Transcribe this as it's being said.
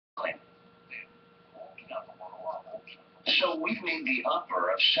So we've made the upper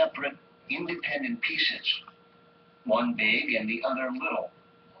of separate, independent pieces, one big and the other little.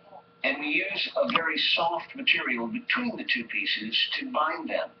 And we use a very soft material between the two pieces to bind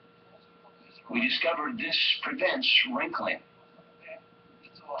them. We discovered this prevents wrinkling.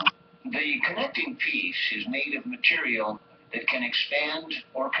 The connecting piece is made of material that can expand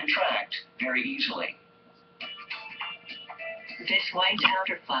or contract very easily. This white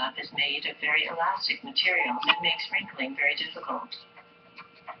outer flap is made of very elastic material and makes wrinkling very difficult.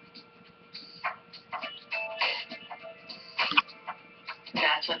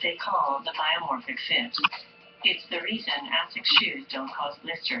 That's what they call the biomorphic fit. It's the reason ASICS shoes don't cause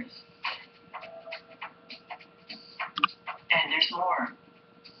blisters. And there's more.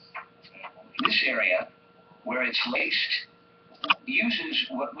 This area, where it's laced, uses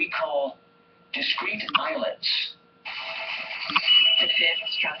what we call discrete eyelets. The fifth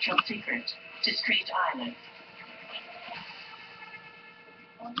structural secret, discrete eyelets.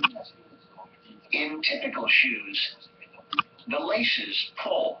 In typical shoes, the laces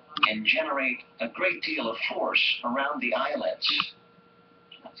pull and generate a great deal of force around the eyelets.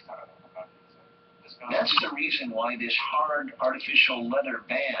 That's the reason why this hard artificial leather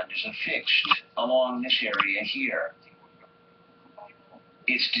band is affixed along this area here.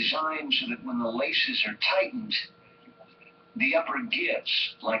 It's designed so that when the laces are tightened, the upper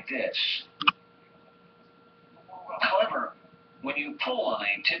gives like this. However, when you pull on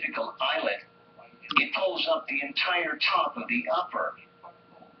a typical eyelet, it pulls up the entire top of the upper.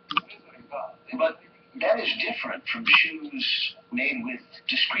 But that is different from shoes made with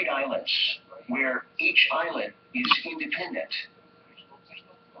discrete eyelets, where each eyelet is independent.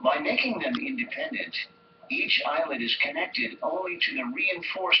 By making them independent, each eyelet is connected only to the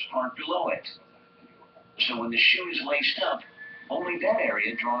reinforced part below it. So when the shoe is laced up, only that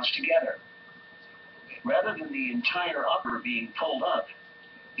area draws together. Rather than the entire upper being pulled up,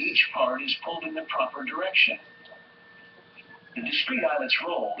 each part is pulled in the proper direction. The discrete eyelet's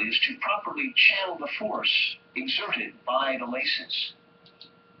role is to properly channel the force exerted by the laces.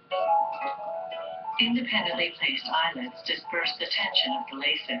 Independently placed eyelets disperse the tension of the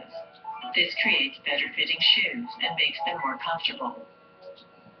laces. This creates better fitting shoes and makes them more comfortable.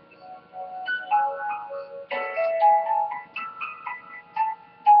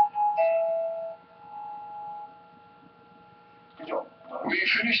 We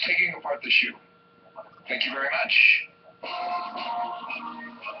finished taking apart the shoe. Thank you very much.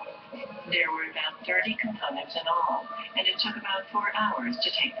 There were about 30 components in all, and it took about 4 hours to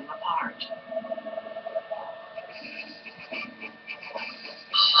take them apart.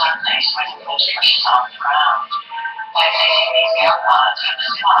 Sundays when the posters on the ground. By taking these outlaws of the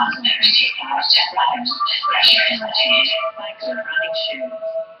spots next to yours and mine, pressure is retained by good running shoes.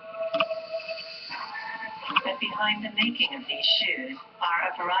 But behind the making of these shoes are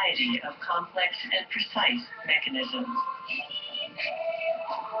a variety of complex and precise mechanisms.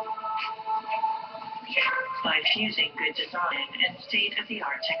 By fusing good design and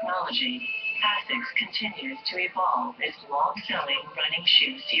state-of-the-art technology, ASICS continues to evolve its long-selling running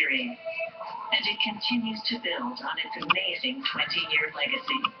shoe series, and it continues to build on its amazing 20-year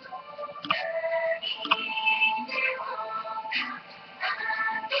legacy.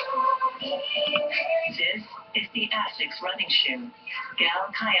 This is the ASICS running shoe,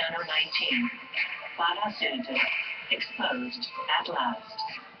 Gal Kayano 19, Barasudu, exposed at last.